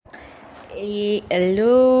Hey,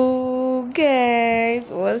 hello guys,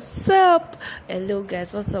 what's up? Hello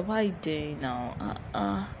guys, what's up? How you doing now?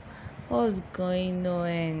 What's going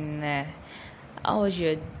on? How was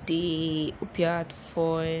your day? Hope you had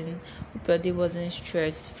fun. Hope your day wasn't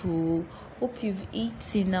stressful. Hope you've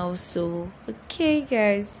eaten also. Okay,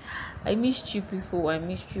 guys, I missed you people. I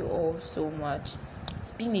missed you all so much.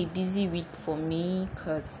 It's been a busy week for me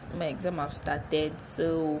because my exam have started,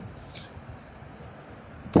 so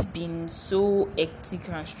it's been so hectic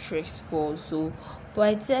and stressful. So, but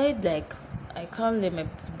I said like I can't let my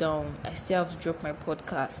people down. I still have to drop my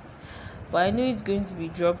podcast, but I know it's going to be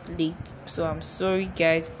dropped late. So I'm sorry,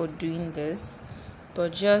 guys, for doing this.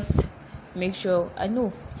 But just make sure I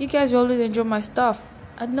know you guys will always enjoy my stuff.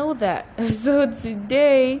 I know that. So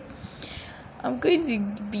today I'm going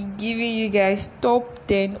to be giving you guys top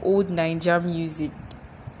 10 old Niger music.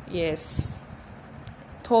 Yes,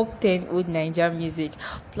 top 10 old Niger music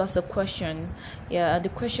plus a question. Yeah, and the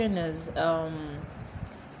question is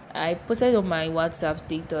I posted on my WhatsApp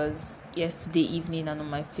status yesterday evening and on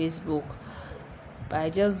my Facebook, but I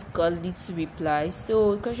just got little reply.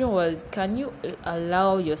 So the question was, can you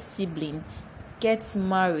allow your sibling get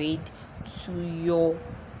married to your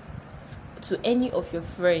to any of your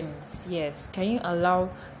friends? Yes, can you allow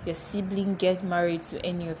your sibling get married to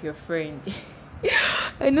any of your friends?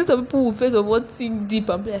 I know some people will first of all think deep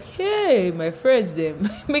and be like, hey, my friends, them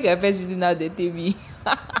make I first using how they tell me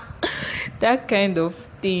that kind of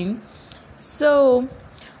thing. So,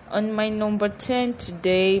 on my number 10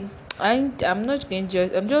 today, I'm not going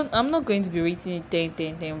to I'm not going to be rating it 10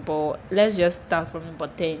 10 10, but let's just start from number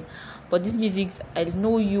 10. But this music, I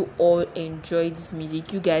know you all enjoy this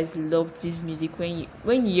music. You guys love this music.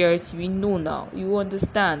 When you hear it, you know now. You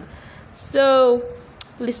understand. So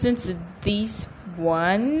listen to this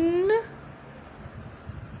one.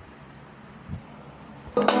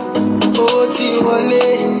 Ó ti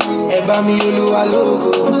wọlé, ẹ bá mi Olúwa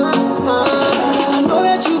lógo. I know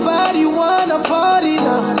that you body wanna party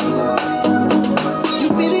now. You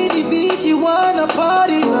feeling the beat, you wanna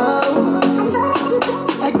party now.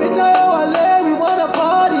 Like Bejayo Wale, we wanna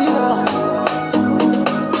party now.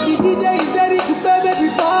 The DJ is ready to play, make we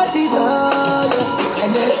party now. Yeah.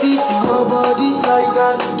 And then see to your body like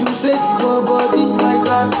that, do say to your body like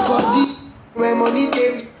that. Body, when money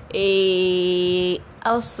came.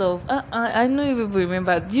 Also, I know you people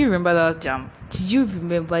remember. Do you remember that jam? Did you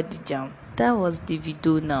remember the jam? That was the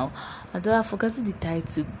video now. Although I forgot the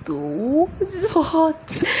title though. What?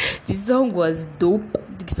 The song was dope.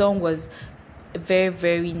 The song was very,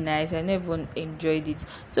 very nice. I know everyone enjoyed it.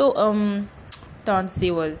 So, don't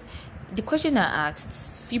say was the question I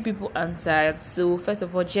asked, few people answered. So, first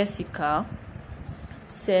of all, Jessica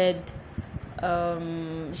said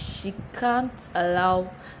she can't allow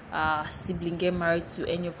her sibling get married to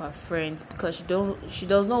any of her friends because she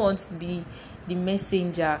does not want to be the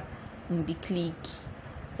messenger in the clique.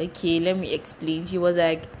 Okay, let me explain. She was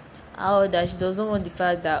like, how that she doesn't want the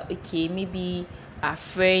fact that okay, maybe her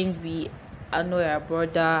friend be annoy her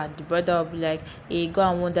brother and the brother will be like, hey, go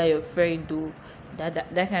and wonder your friend do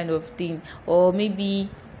that kind of thing. Or maybe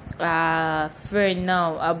her friend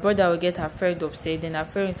now, her brother will get her friend upset, then her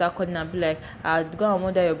friend will start calling and be like, go and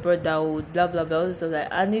wonder your brother, oh, blah blah blah, all this stuff like.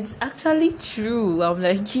 And it's actually true. I'm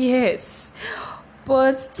like, yes,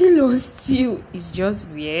 but still, it's just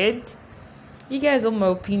weird. You guys want my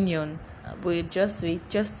opinion, but just wait.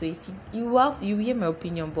 You hear my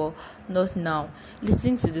opinion, but not now.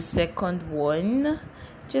 Listen to the second one.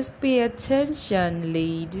 Just pay attention,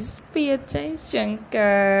 ladies. Pay attention,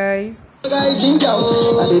 guys. Guys, ginger,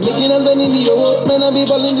 I be making and spending the owo, man, I be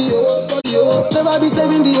balling the owo. Never be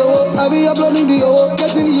saving the owo, I be uploading the owo,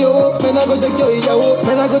 getting the owo. Man, I go take your ijawo,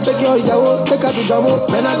 man, I go take your ijawo, take her to jamo,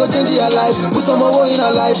 man, I go change your life, put some owo in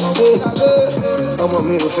her life. I'm a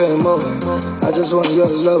mere fan, I just want your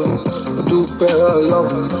love, do better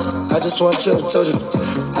alone. I just want your touch,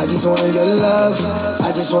 I just want your love,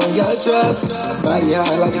 I just want your trust. Body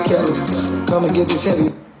high like a kettle, come and get this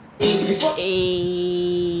heavy.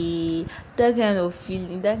 Hey, that kind of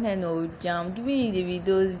feeling, that kind of jam, giving you the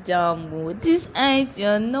videos jam. Oh, this ain't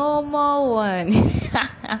your normal one.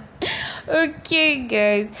 Okay,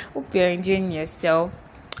 guys, hope you're enjoying yourself.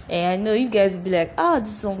 And I know you guys be like,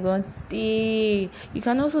 this song don't day. You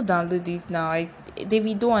can also download it now.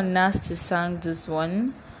 Davido and Nasty sang this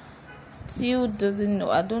one. Still doesn't know.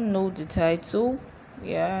 I don't know the title.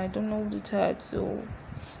 Yeah, I don't know the title.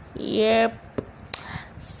 Yep.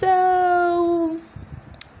 So,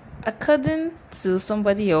 according to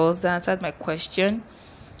somebody else that answered my question,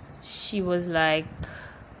 she was like,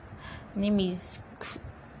 name is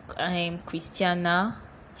Christiana.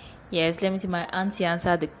 Yes, let me see. My auntie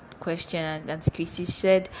answered question, and Auntie Christy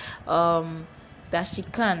said that she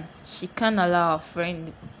can allow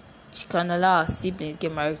her siblings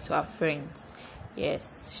get married to her friends.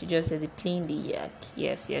 Yes, she just said it plainly. Yeah.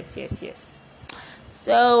 Yes.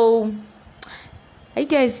 So, are you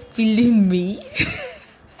guys feeling me?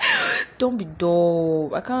 Don't be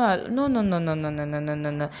dull. I can't.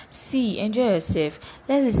 No. See, enjoy yourself.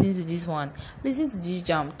 Let's listen to this one. Listen to this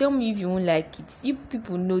jam. Tell me if you won't like it. You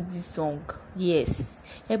people know this song. Yes,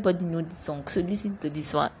 everybody know this song. So listen to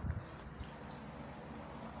this one.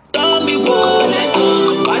 Why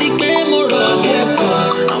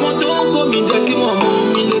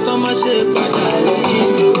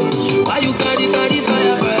you carry fire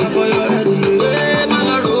for your head? Yeah, man,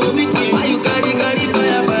 I roll me. Why you carry fire for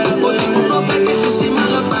your head? Why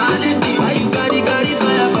you carry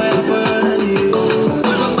fire for your head?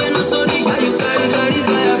 Why you carry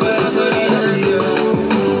fire for your head?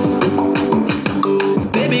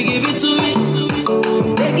 Baby, give it to me.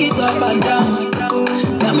 Take it up and down.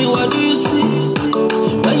 Tell me, what do you see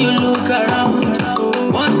when you look around?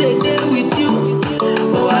 One day with you.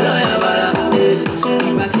 Oh, I love you,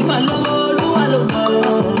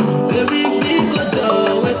 baby, we go to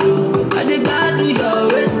I think I do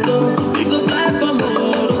your waist, we go fly from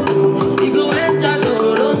Morocco, we go enter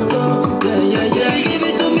Toronto. Yeah. Give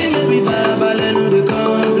it to me, maybe fire, but let no they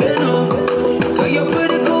complain, no. Cause you're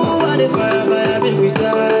pretty cool, why the fire, make me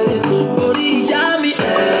tired. Body jammy,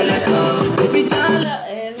 baby,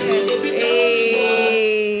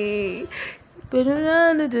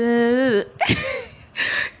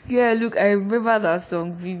 Yeah, look, I remember that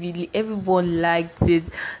song vividly. Everyone liked it.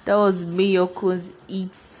 That was Mayoko's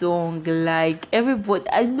hit song. Like, everybody,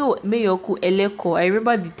 I know Mayoko Eleko. I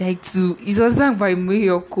remember the title. It was sung by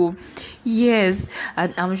Mayoko. Yes,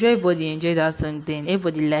 and I'm sure everybody enjoyed that song then.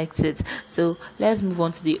 Everybody liked it. So, let's move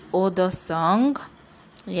on to the other song.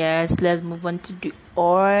 Yes, let's move on to the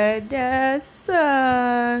other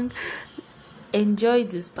song. Enjoy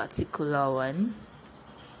this particular one.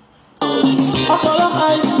 And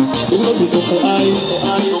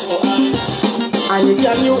if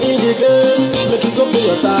you're new in the game, make you go pay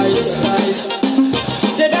your tithes.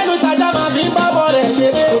 Jẹ́dẹ́nu tajà máa fi ń bá bọ̀ rẹ̀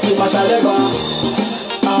ṣeré òfin pàṣálẹ́gbà.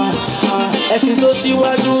 Ẹ̀sìn tó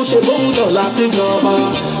ṣíwájú ṣe bóun náà la fi jọba.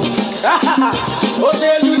 Ó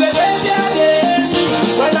ṣe lu lè dé díẹ̀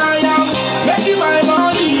when I am making my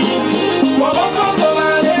money. For Moscow to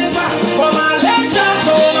Malaysia, from Malaysia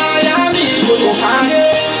to Miami, kò káyé.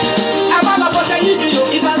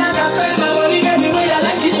 If I like, I spend my money anyway, I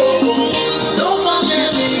like it all. Don't come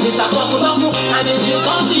near me, Mr. Papu. And if you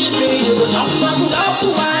don't see me, you go jump up and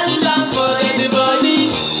down for everybody.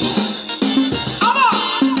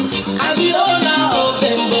 I'm the owner of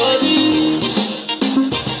them body.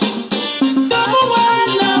 Number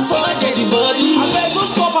one love for everybody. I beg to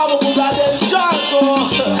stop, I won't let them jump.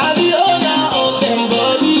 I'm the owner of them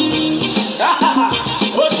body.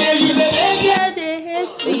 Hotel you the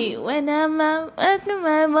When I'm making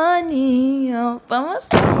my money,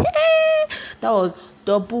 that was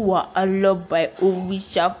Double Wahala by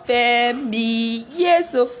Orisha Femi.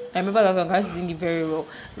 Yes, so I remember that song. I sing it very well.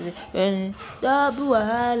 Double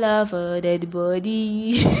Wahala for dead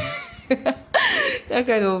body. That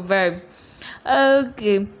kind of vibes.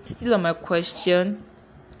 Okay, still on my question.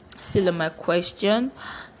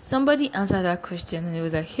 Somebody answered that question and it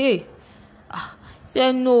was like, hey,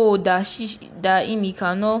 say no, that he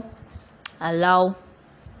cannot allow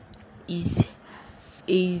his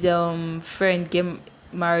friend get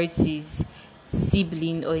married to his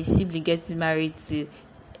sibling, or his sibling gets married to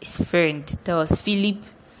his friend. That was Philip.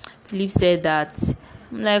 Philip said that.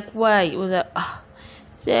 I'm like, why? It was like,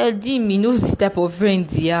 said he knows the type of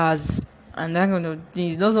friends he has, and that kind of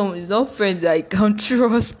thing. It's not friends that I can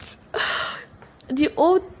trust. The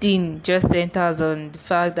whole thing just centers on the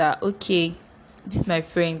fact that, okay, this is my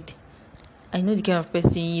friend. I know the kind of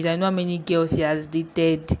person he is. I know how many girls he has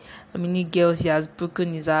dated, how many girls he has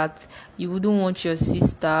broken his heart. You wouldn't want your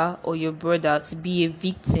sister or your brother to be a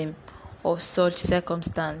victim of such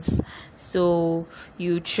circumstance. So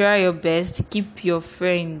you try your best to keep your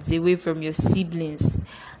friends away from your siblings.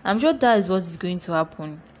 I'm sure that is what is going to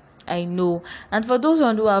happen. I know. And for those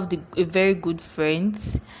who have a very good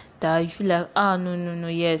friends, that you feel like, no,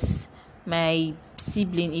 yes, my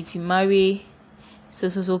sibling, if you marry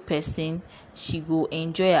so person, she will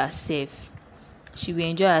enjoy herself. She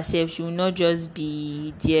will not just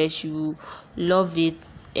be there. She will love it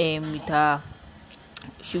with her.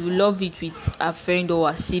 She will love it with her friend or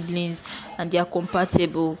her siblings, and they are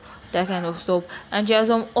compatible. That kind of stuff. And there are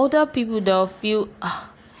some other people that will feel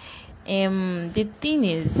the thing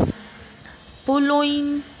is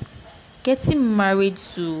following getting married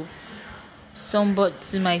to somebody,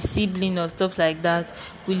 to my sibling or stuff like that,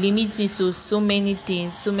 will limit me to so many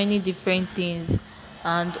things, so many different things,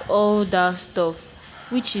 and all that stuff,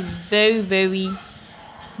 which is very very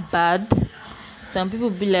bad. Some people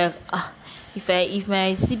be like, if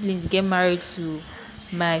my siblings get married to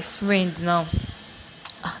my friend now,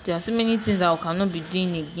 there are so many things that we cannot be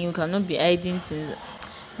doing again, we cannot be hiding things,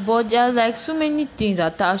 but there are like so many things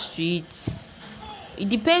attached to it. It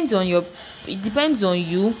depends on your, it depends on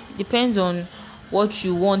you, depends on what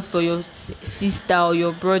you want for your sister or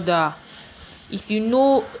your brother. If you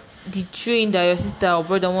know the train that your sister or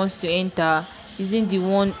brother wants to enter is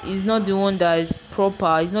not the one that is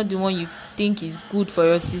proper, is not the one you think is good for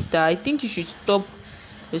your sister, I think you should stop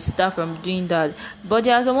your sister from doing that. But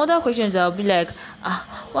there are some other questions that will be like,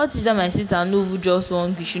 what is that my sister no even just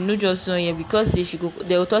one, you should know just one here, because say she go,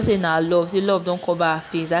 they will talk say na love, say love don't cover her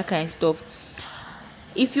face, that kind of stuff.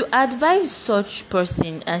 If you advise such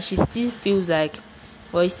person and she still feels like,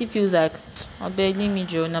 or it still feels like, abeg leave me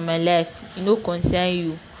joor, na my life, e no concern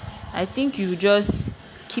you, I think you just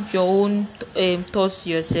keep your own thoughts to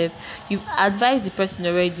yourself. You've advised the person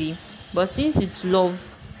already, but since it's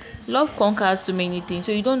love conquers so many things,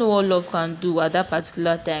 so you don't know what love can do at that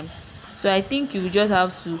particular time. So I think you just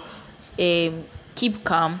have to keep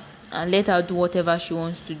calm and let her do whatever she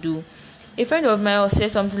wants to do. A friend of mine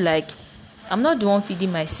said something like, I'm not the one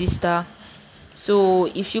feeding my sister, so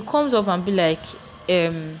if she comes up and be like,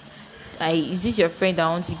 is this your friend I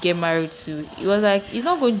want to get married to? He was like, he's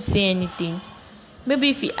not going to say anything. Maybe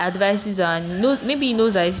if he advises her and maybe he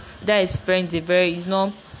knows that his friend is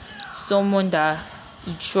not someone that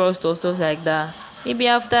he trusts or stuff like that. Maybe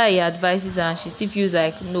after he advises her and she still feels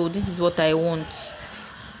like, no, this is what I want.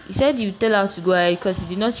 He said you tell her to go ahead, because he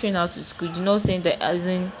did not train her to school. He did not send that, as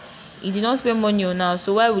in, he did not spend money on her.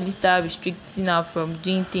 So why will he start restricting her from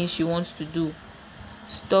doing things she wants to do?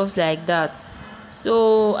 Stuff like that.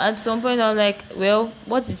 So at some point I'm like, well,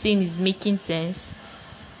 what he's saying is making sense,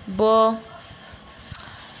 but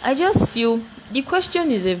I just feel the question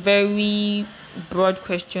is a very broad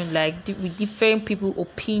question, like with different people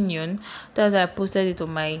opinion. That's why I posted it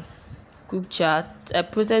on my group chat, I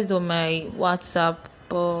posted it on my WhatsApp,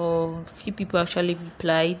 but few people actually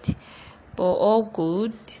replied, but all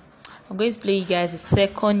good. I'm going to play you guys a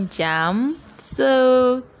second jam,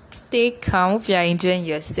 so stay calm. Hope you are enjoying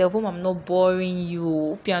yourself. Hope I'm not boring you.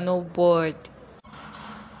 Hope you are not bored.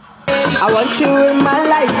 I want you in my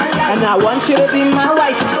life, and I want you to be my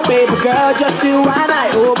wife. Baby girl, just you and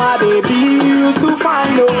I. Oh my baby, you too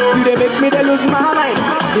fine, no. You they make me to lose my mind.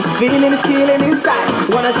 This feeling is killing inside.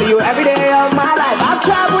 Wanna see you every day of my life. I've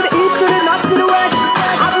traveled the east to the north to the west.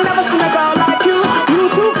 I've never seen a girl like you.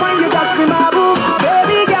 You too fine, you just be my boo.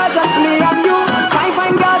 Baby girl, just me and you. Fine,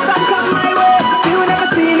 fine girls that come my way. Still never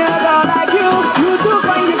seen a girl like you. You too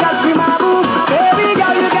fine, you just be my boo. Baby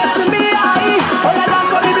girl, you get to me, I. Oh, yeah, dance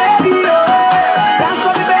for me, baby, oh. Dance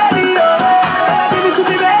for me, baby, oh. Yeah, give it to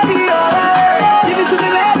me, baby, oh. Give it to me,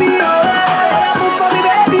 baby, oh. Yeah, move for me,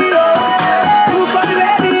 baby, oh. Move for me,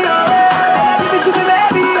 baby, oh. Yeah, give it to me,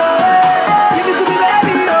 baby, oh. Give it to me,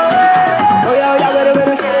 baby, oh. Oh yeah, wait,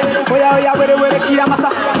 wait. Oh yeah, wait, Kia Masa.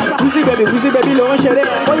 Who's baby, long share.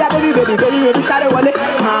 Oh yeah, baby, sare wale.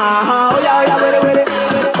 Oh yeah, wait.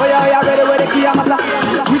 Oh yeah, wait, Kia Masa.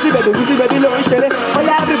 Who's baby, long share. Oh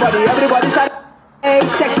yeah, everybody, sare. Hey,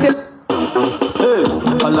 sexy. Hey,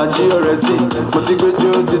 Alaji Oresi, mo ti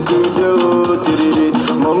gbẹ́jọ́ tuntun dé o, tèrèrè.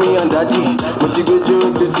 Mommy and daddy, mo ti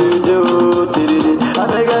gbẹ́jọ́ tuntun dé o, tèrèrè.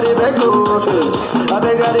 Abeg I dey beg o,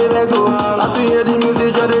 as you hear the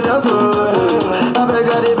music, just dey dance o. Abeg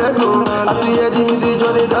I dey beg o, as you hear the music,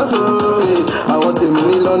 just dey dance o. Àwọn tèmi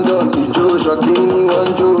ní London, ìjó ṣọ̀kí ní wọ́n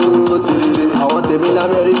jó, tèrèrè. Àwọn tèmi ní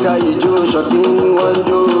Amẹ́ríkà, ìjó ṣọ̀kí ní wọ́n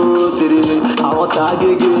jó, tèrèrè. Àwọn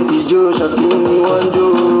tàgége, ìjó ṣọ̀kí ní wọ́n jó,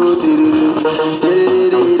 tèrèrè.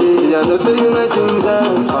 I know say you like to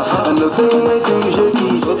dance, I know say you like to shake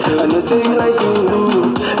it, I know say you like to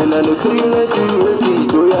move, and I know say you like to work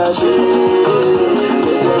it. Oh yeah, shake.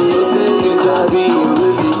 I know say you sabi,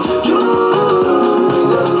 baby.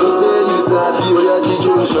 I know say you sabi, oh yeah,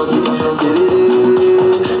 Jijo Shoki, Jijo Shoki,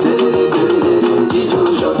 Jijo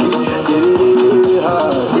Shoki.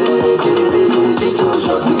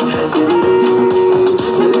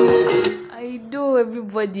 I know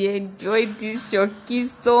everybody enjoyed this Shoki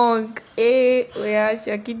song. Yeah,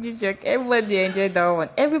 Shoki this Shoki. Everybody enjoyed that one.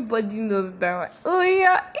 Everybody knows that one. Oh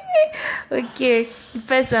yeah. Okay. The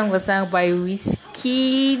first song was sung by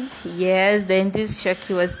Wizkid. Yes. Then this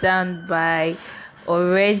Shoki was sung by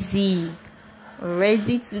Orezi.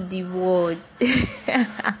 Orezi to the world.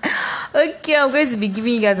 Okay, I'm going to be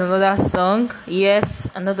giving you guys another song. Yes,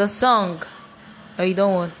 another song. Or you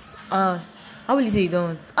don't want? How will you say you don't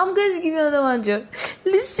want? I'm going to give you another one, Joe.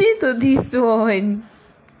 Listen to this one.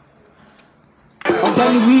 I'm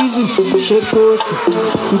telling reason, shake pussy.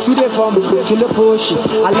 You today for me, kill a push.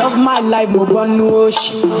 I love my life, more than no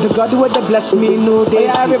shit. The God who they bless me, no day.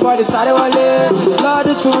 Everybody started wale. Lord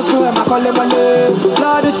the two, and my call them wale.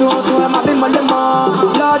 Lord the two, and my big money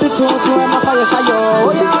mom. Lord the two, and my fire shayo.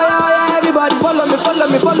 Oh yeah. Everybody follow me,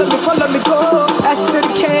 go. S to the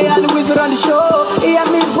K and the wizard on the show. Yeah,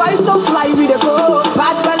 me boy so fly we the go.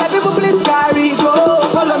 Bad belly people please carry go.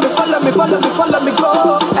 Follow me,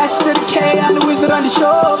 go. S to the K and the wizard on the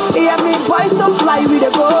show. Yeah, me boy so fly we the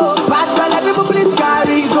go. Bad belly people please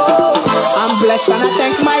carry go. I'm blessed and I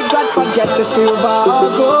thank my God forget the silver or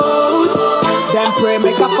gold. Then pray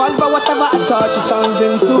make a fall, but whatever I touch it turns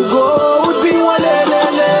into gold. Be one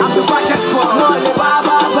I'm the backest born. I'm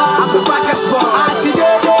the backest born. I'm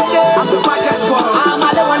the backest born. I'm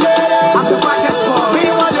the backest born. Be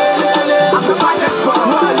one I'm the backest born.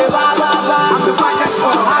 I'm the backest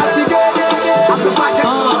born. I'm the backest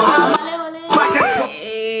born.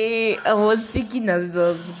 Hey, I was thinking as it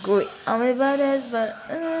was going. I'm a baddest, but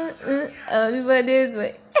I'm a baddest,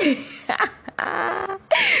 but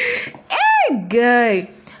hey, guy.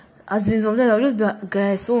 As in, sometimes I'll just be like,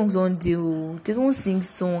 guys, songs on deal. They don't sing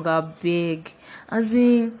song, I beg. As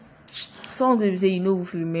in, songs they say you know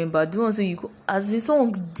if you remember. The ones so you go, as in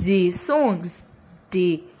songs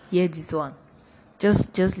they hear this one.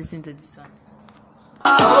 Just listen to this one.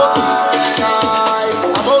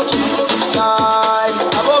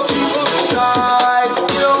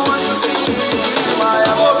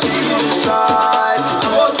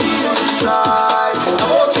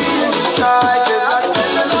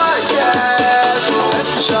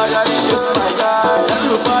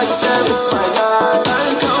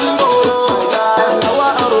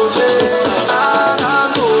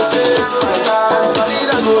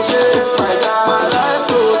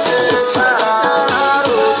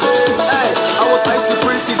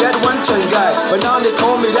 But now they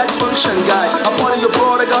call me that function guy. I'm part of your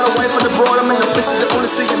broad, I got a wife on the broad. I'm in the places that only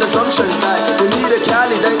see an assumption guy. We need a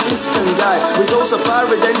Cali, then Eastern guy. We go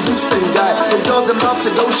safari, then Houston guy. We girls them love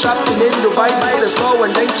to go shopping in Dubai, buy the store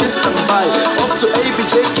and then kiss them by. Off to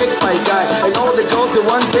ABJ, kick my guy. And all the girls, they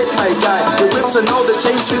want get my guy. The whips and all the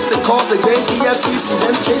chains, switch the calls, the gang EFCC,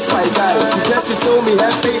 them chase my guy. Jesse told me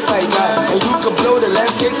have faith my guy. And you can blow the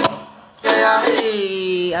landscape.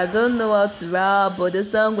 Hey, I don't know how to rap, but the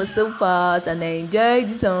song was so fast and I enjoyed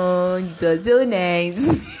the song. It was so nice.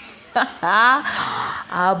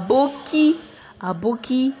 Aboki.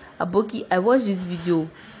 I watched this video.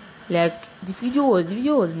 Like the video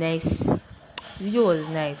was nice. The video was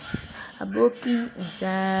nice. Aboki,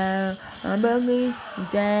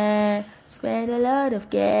 spend a lot of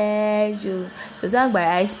cash. So sung by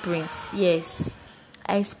Ice Prince. Yes.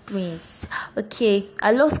 Ice Prince. Okay,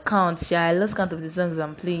 I lost count. Yeah, I lost count of the songs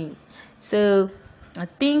I'm playing. So I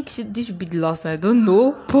think this should be the last one. I don't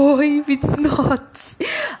know, boy. If it's not,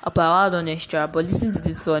 but I'll add on extra. But listen to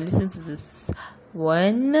this one. Listen to this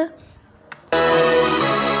one. Anytime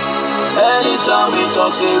we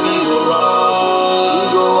talk, say we go wrong.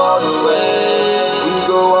 We go all the way. We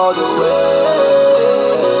go all the way.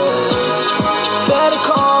 Better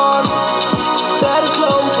cars, better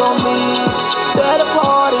clothes on me. Better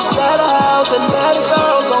parties, better house, and better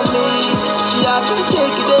girls on me. See, I can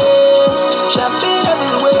take it in, champagne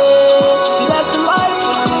everywhere. See, that's the life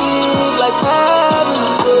for me, like having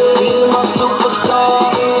a day. Feeling my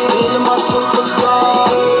superstar, feeling my superstar,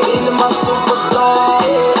 feeling my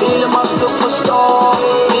superstar, feeling my superstar,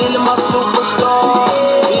 feeling my superstar,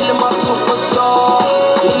 feeling my superstar,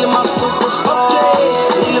 feeling my superstar,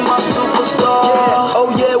 feeling my superstar. Yeah, oh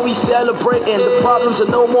yeah, we celebrating. The problems are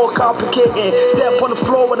no more complicated. Step on the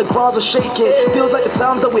floor when the grounds are shaking. Feels like the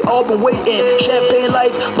times that we all been waiting. Champagne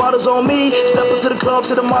light, bottles on me. Step into the club,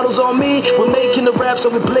 see the models on me. We're making the rap, so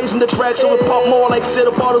we're blazing the track, so we pop more like say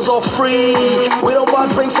the bottles all free. We don't buy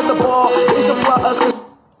drinks at the bar. They supply us 'cause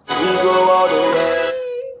we go all the way.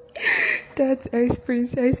 That's Ice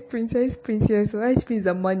Prince. Yes, so Ice Prince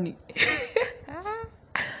are money.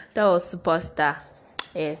 That was Superstar.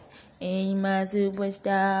 Yes. Any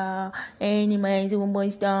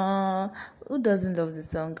superstar. Who doesn't love the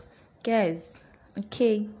song? Guys,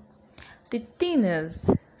 okay. The thing is,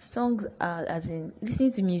 songs are, as in,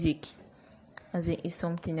 listening to music, as in, is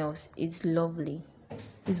something else. It's lovely.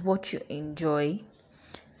 It's what you enjoy.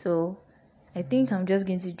 So, I think I'm just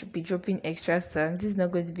going to be dropping extra songs. This is not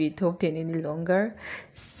going to be a top 10 any longer.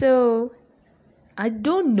 So, I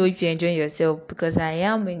don't know if you're enjoying yourself, because I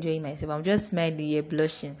am enjoying myself. I'm just smiling here,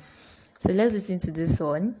 blushing. So let's listen to this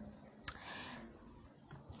one.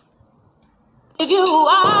 If you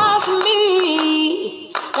ask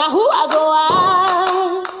me, now who I go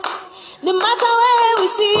ask? No matter where we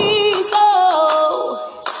see, so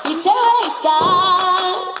it's a way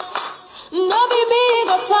start. No be me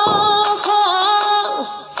go talk,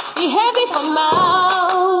 be heavy for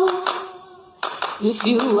mouth. If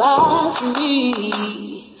you ask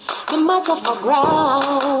me, the matter for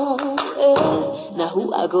ground. Now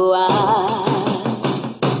who I go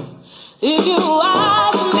ask? If you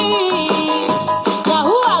ask me, now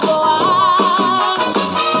who I go ask?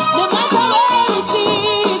 No matter where we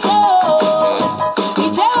see, so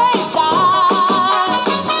it's a way start.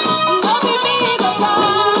 No be me go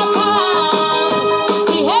talk,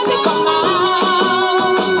 be heavy for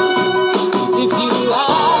mouth. If you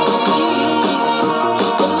ask me,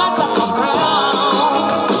 the matter for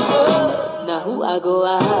ground. Now who I go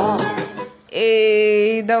ask?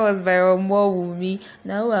 Hey, that was by Omo Wumi.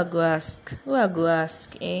 Now who I go ask? Who I go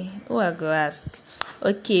ask? Who I go ask?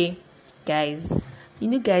 Okay, guys. You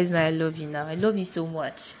know, guys, now I love you now. I love you so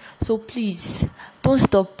much. So please, don't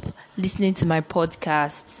stop listening to my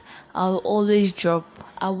podcast. I will always try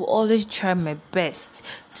my best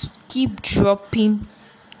to keep dropping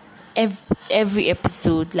every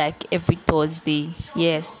episode, like every Thursday.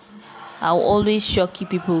 Yes. I'll always shock you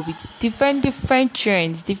people with different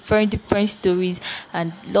trends, different stories,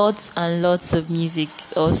 and lots of music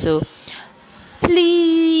also.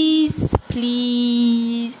 Please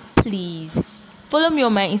follow me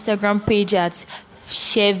on my Instagram page at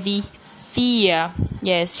Chevy Fear.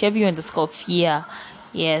 Yes, Chevy_Fear.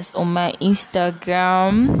 Yes, on my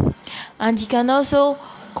Instagram. And you can also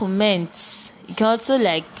comment. You can also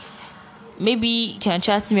maybe you can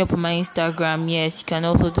chat me up on my Instagram. Yes, you can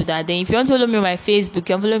also do that. Then if you want to follow me on my Facebook, you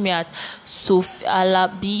can follow me at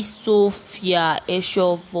Alabi Sophia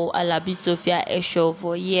Eshovo.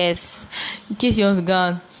 Yes, in case you want to go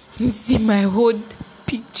and see my old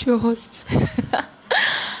pictures.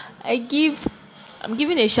 I'm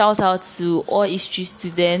giving a shout out to all history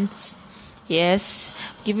students. Yes,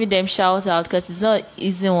 I'm giving them shout out because it's not an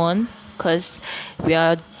easy one, because we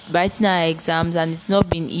are writing our exams and it's not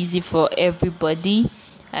been easy for everybody.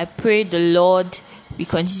 I pray the Lord will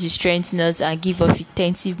continue to strengthen us and give us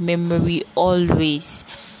retentive memory always.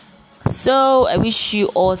 So I wish you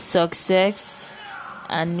all success,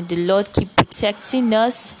 and may the Lord keep protecting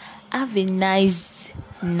us. Have a nice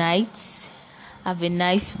night. Have a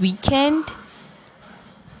nice weekend.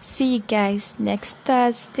 See you guys next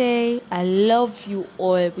Thursday. I love you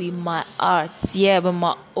all with my heart. Yeah, with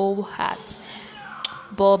my whole heart.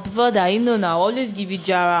 But before that, now I always give you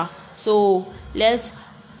Jara. So let's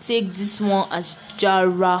take this one as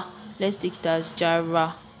Jara. Let's take it as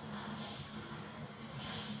Jara.